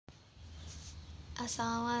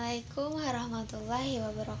Assalamualaikum warahmatullahi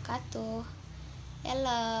wabarakatuh.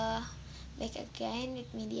 Hello, back again with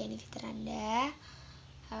me Diani Fitranda.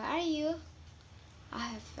 How are you?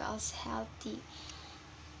 I hope you all healthy.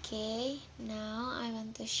 Okay, now I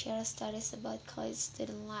want to share stories about college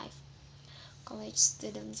student life. College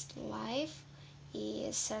students' life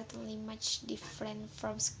is certainly much different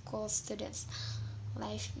from school students.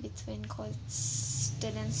 Life between college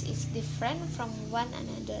students is different from one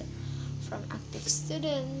another. From active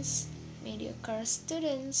students, mediocre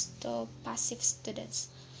students, to passive students.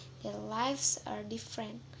 Their lives are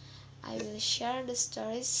different. I will share the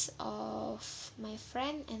stories of my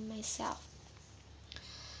friend and myself.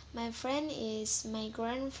 My friend is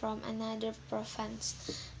migrant from another province.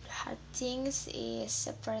 The hard things is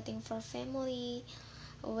separating for family,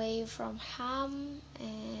 away from home,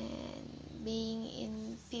 and being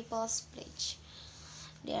in people's place.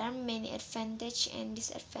 There are many advantages and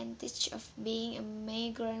disadvantages of being a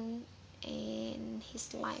migrant in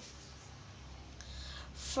his life.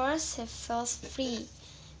 First, he feels free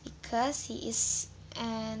because he is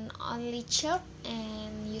an only child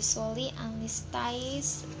and usually only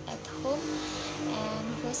stays at home, and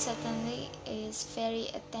who certainly is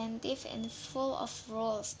very attentive and full of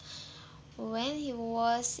rules. When he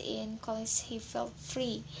was in college, he felt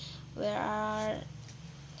free, where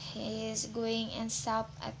he is going and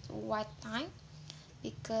stop at what time,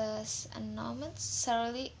 because a nomad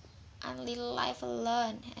surely only live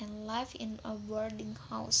alone and live in a boarding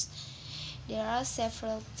house. There are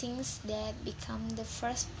several things that become the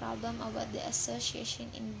first problem about the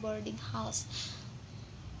association in boarding house.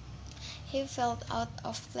 He felt out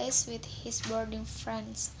of place with his boarding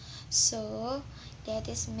friends, so that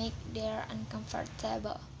is make their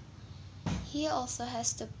uncomfortable. He also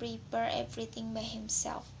has to prepare everything by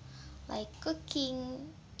himself, like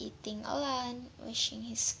cooking, eating alone, washing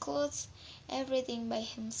his clothes, everything by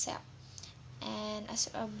himself. And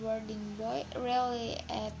as a boarding boy, really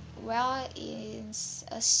at well is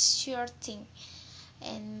a sure thing.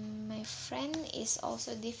 And my friend is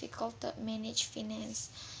also difficult to manage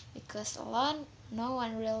finance, because alone no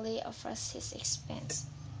one really offers his expense.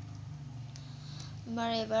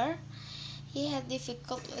 Moreover, he had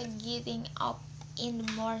difficulty getting up in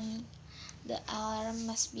the morning. The alarm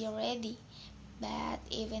must be ready, but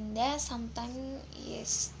even that sometimes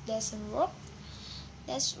doesn't work.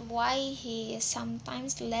 That's why he is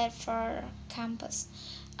sometimes late for campus.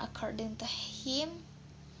 According to him,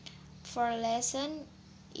 for lesson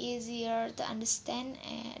easier to understand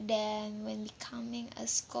than when becoming a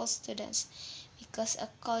school student, because a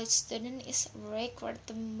college student is required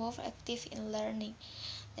to move active in learning.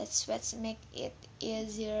 That's what makes it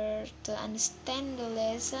easier to understand the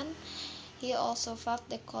lesson. He also felt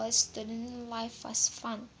the college student life was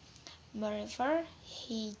fun. Moreover,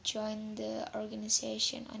 he joined the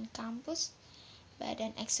organization on campus,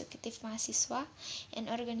 Badan Eksekutif Mahasiswa, an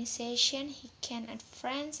organization he can add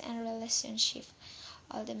friends and relationship.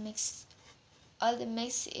 All that makes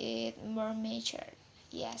it more mature.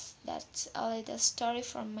 Yes, that's a little story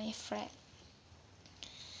from my friend.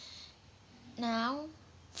 Now,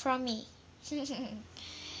 from me.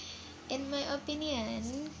 In my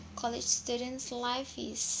opinion, college students' life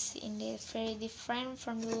is indeed very different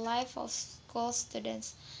from the life of school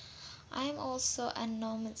students. I am also a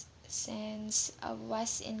nomad since I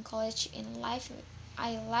was in college.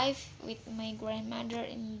 I live with my grandmother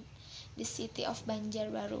in the city of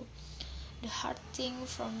Banjarbaru. The hard thing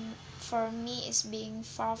for me is being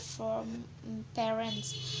far from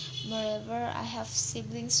parents. Moreover, I have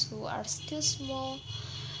siblings who are still small.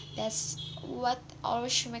 That's what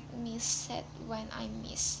always makes me sad when I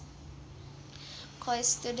miss. College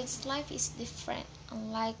students' life is different,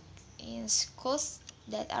 unlike in schools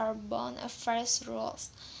that are bound of various rules.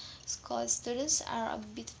 College students are a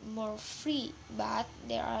bit more free, but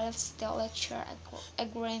there are still lecture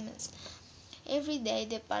agreements. Every day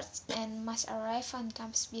the participant must arrive on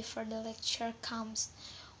campus before the lecture comes.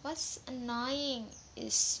 What's annoying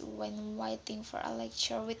is when waiting for a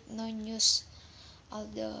lecture with no news.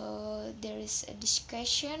 Although there is a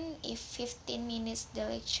discussion if 15 minutes the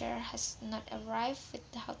lecturer has not arrived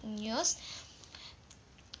without news,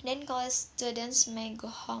 then college students may go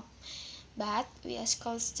home. But we as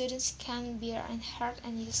college students can be unheard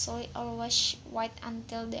and usually always wait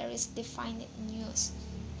until there is definite news.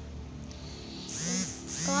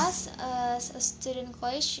 In class, as a student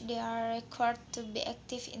college, they are required to be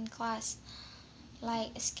active in class,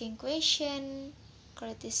 like asking questions,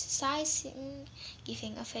 criticizing,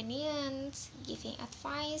 giving opinions, giving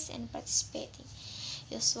advice, and participating.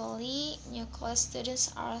 Usually, new college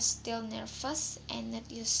students are still nervous and not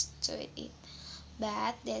used to it,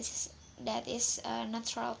 but that is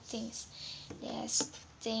natural things. These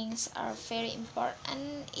things are very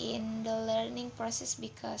important in the learning process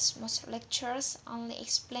because most lecturers only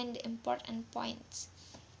explain the important points.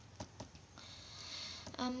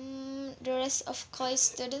 The rest of college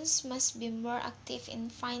students must be more active in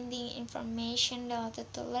finding information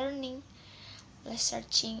related to learning,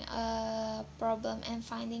 researching a problem and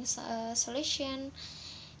finding a solution.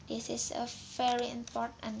 This is a very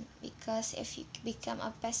important because if you become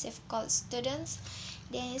a passive college student,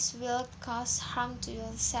 then it will cause harm to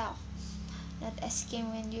yourself. Not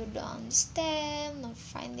asking when you don't understand, not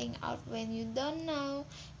finding out when you don't know,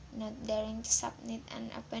 not daring to submit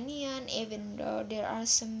an opinion even though there are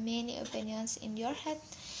so many opinions in your head,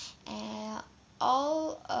 and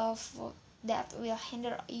all of that will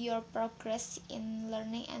hinder your progress in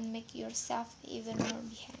learning and make yourself even more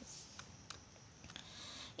behind.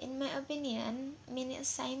 In my opinion, many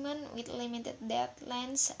assignments with limited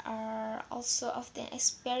deadlines are also often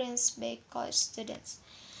experienced by college students,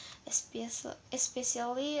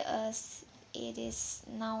 especially as it is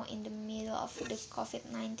now in the middle of the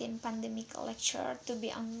COVID-19 pandemic. Lecture to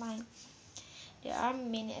be online. There are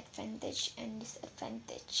many advantages and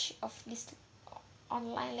disadvantages of this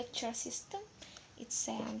online lecture system. It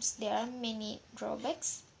seems there are many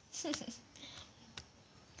drawbacks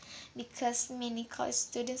because many college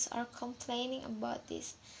students are complaining about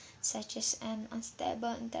this, such as an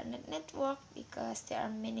unstable internet network because there are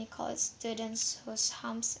many college students whose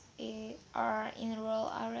homes are in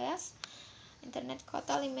rural areas. Internet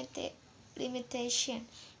quota limitation.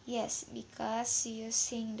 Yes, because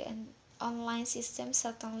using the online system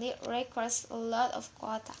certainly requires a lot of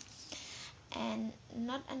quota and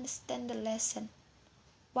not understand the lesson.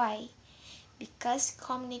 Why? Because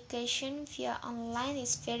communication via online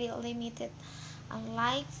is very limited,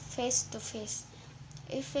 unlike face-to-face.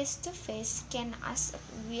 If face-to-face can ask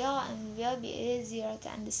will be easier to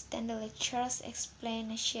understand the lecturer's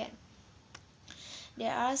explanation.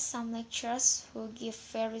 There are some lecturers who give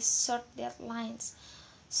very short deadlines,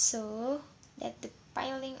 so that the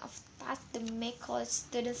piling of tasks make college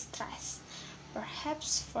students stress.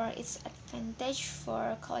 Perhaps for its advantage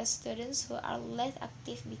for college students who are less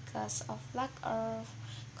active because of lack of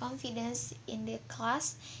confidence in the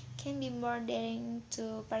class can be more daring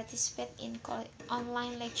to participate in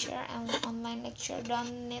online lecture, and online lecture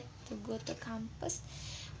don't need to go to campus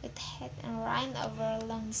with head and run over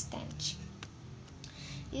long distance.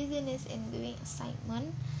 Laziness in doing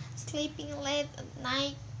assignment, sleeping late at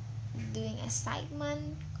night, doing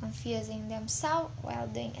assignment, confusing themselves while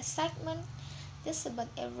doing assignment. Just about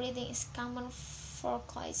everything is common for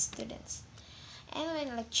college students. And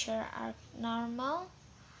when lectures are normal,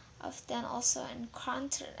 often also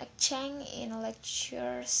encounter a change in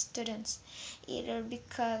lecture students, either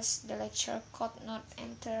because the lecture could not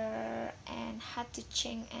enter and had to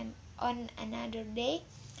change on another day,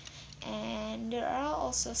 and there are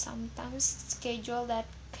also sometimes schedules that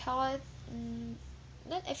college,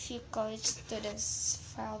 not a few college students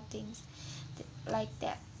file things like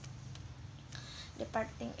that.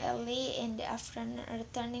 Departing early in the afternoon and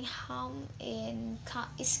returning home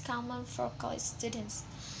is common for college students,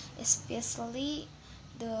 especially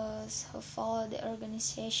those who follow the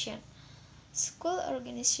organization. School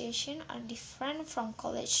organizations are different from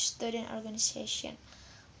college student organization.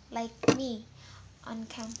 Like me, on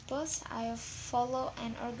campus, I follow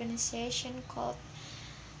an organization called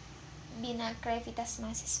Bina Kreativitas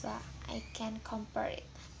Mahasiswa. I can compare it.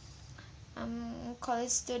 College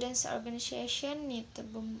students organization need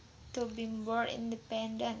to be more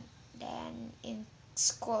independent than in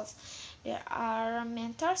schools. There are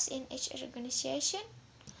mentors in each organization,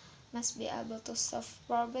 must be able to solve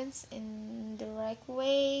problems in the right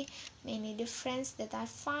way. Many differences that I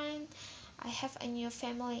find. I have a new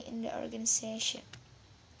family in the organization.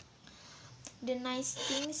 The nice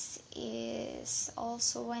things is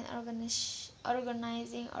also when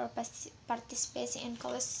organizing or participating in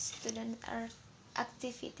college student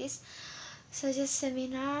activities such as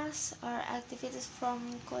seminars or activities from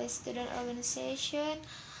college student organization.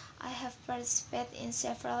 I have participated in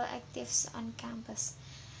several activities on campus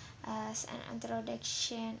as an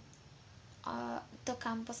introduction to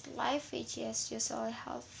campus life, which is usually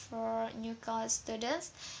held for new college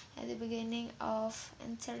students at the beginning of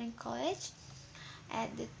entering college.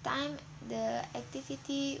 At the time, the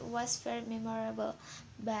activity was very memorable,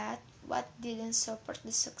 but what didn't support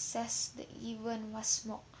the success the event was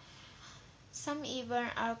smoke. Some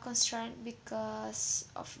events are constrained because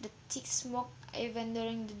of the thick smoke even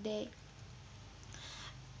during the day.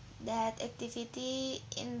 That activity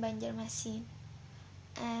in Banjarmasin,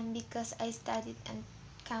 and because I studied on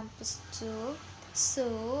campus too,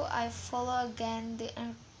 So I follow again the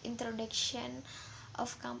introduction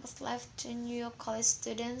of campus life to new college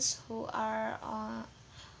students who are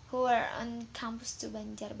on campus to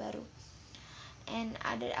Banjarbaru. And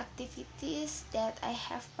other activities that I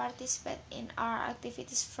have participated in are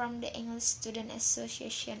activities from the English Student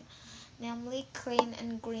Association, namely Clean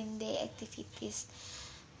and Green Day activities.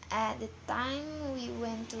 At the time we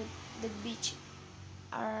went to the beach,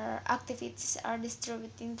 our activities are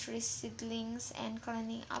distributing tree seedlings and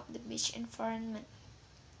cleaning up the beach environment.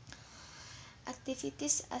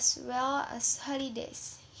 Activities as well as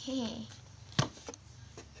holidays.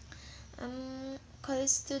 College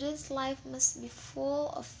students' life must be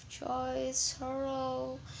full of joy,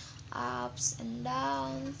 sorrow, ups and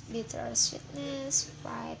downs, bitter sweetness,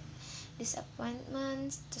 pride,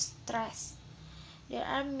 disappointment, to stress. There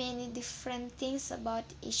are many different things about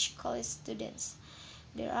each college student.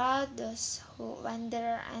 There are those who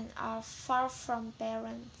wander and are far from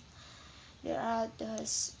parents. There are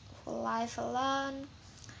those who live alone.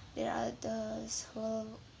 There are those who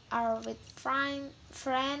are with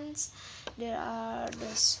friends. There are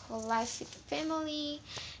those who live with family.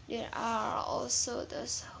 There are also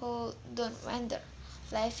those who don't wander,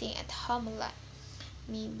 living at home alone.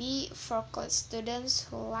 Maybe for college students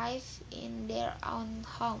who live in their own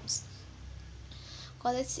homes.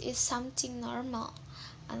 College is something normal.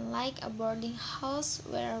 Unlike a boarding house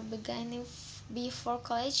where beginning before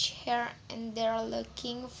college here and there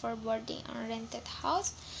looking for boarding a rented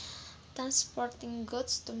house, transporting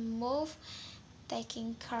goods to move,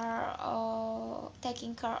 taking care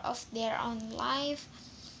of their own life,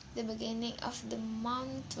 the beginning of the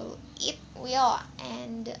month will eat well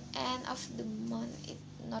and the end of the month is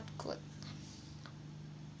not good.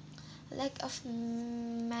 Lack of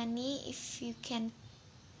money if you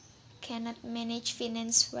cannot manage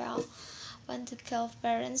finance well. Want to kill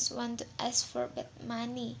parents, want to ask for bad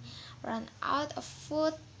money, run out of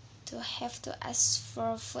food, to have to ask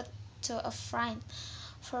for food to a friend.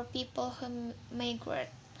 For people who migrate,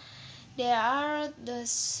 there are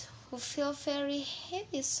those who feel very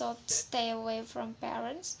happy so to stay away from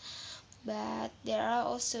parents, but there are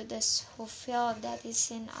also those who feel that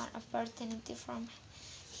is an opportunity from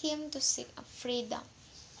him to seek a freedom.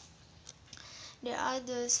 There are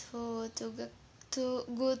those who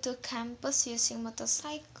go to campus using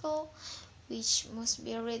motorcycle, which must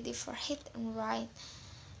be ready for hit and ride.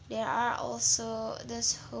 There are also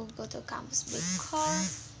those who go to campus by car.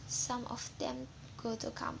 Some of them go to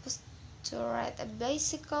campus to ride a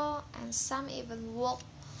bicycle, and some even walk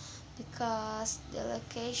because the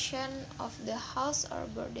location of the house or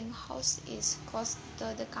boarding house is close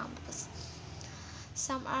to the campus.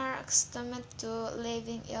 Some are accustomed to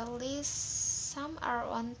leaving early, some are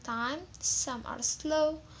on time, some are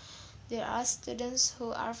slow. There are students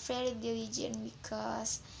who are very diligent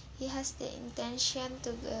because he has the intention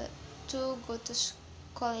to go to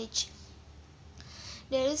college.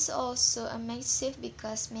 There is also a massive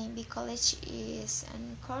because maybe college is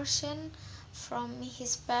an incursion from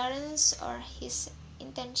his parents or his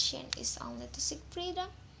intention is only to seek freedom.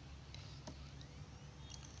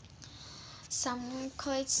 Some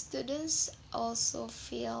college students also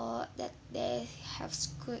feel that they have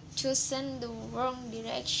chosen the wrong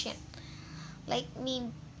direction. Like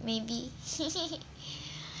me, maybe.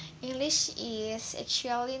 English is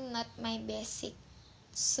actually not my basic,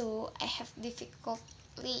 so I have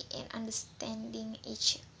difficulty in understanding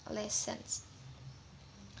each lesson.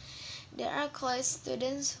 There are college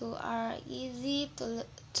students who are easy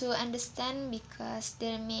to understand because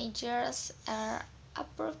their majors are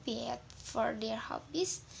appropriate for their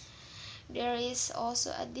hobbies. There is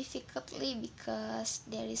also a difficulty because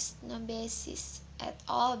there is no basis at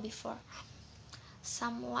all before.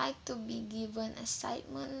 Some like to be given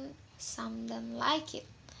assignment, some don't like it.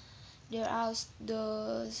 There are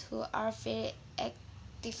those who are very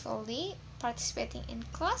actively participating in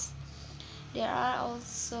class. There are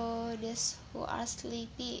also those who are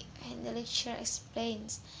sleepy when the lecture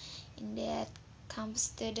explains. In that,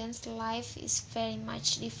 campus students' life is very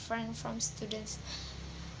much different from students.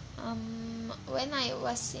 When I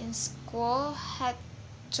was in school, had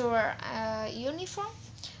to wear a uniform,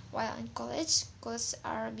 while in college, clothes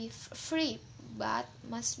are free but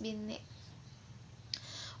must be neat.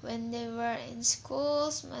 When they were in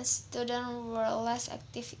schools, most students were less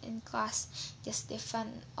active in class, just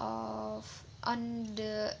depend on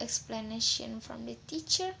the explanation from the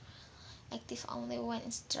teacher, active only when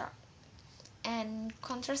instructed. And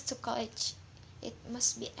contrast to college, it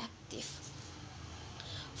must be active.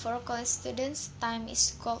 For college students, time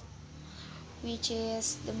is gold, which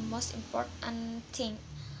is the most important thing.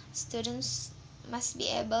 Students must be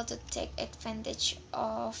able to take advantage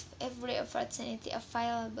of every opportunity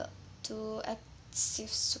available to achieve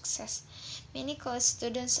success. Many college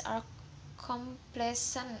students are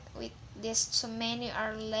complacent with this, so many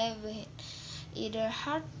are left behind either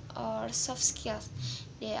hard or soft skills.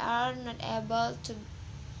 They are not able to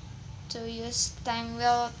use time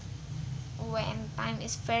well when time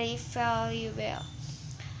is very valuable.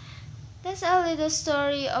 That's a little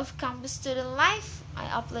story of campus student life. I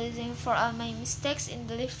apologize for all my mistakes in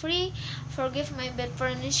delivery. Forgive my bad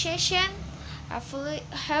pronunciation.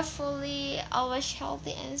 Hopefully always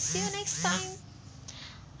healthy, and see you next time.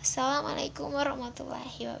 Assalamualaikum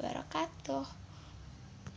warahmatullahi wabarakatuh.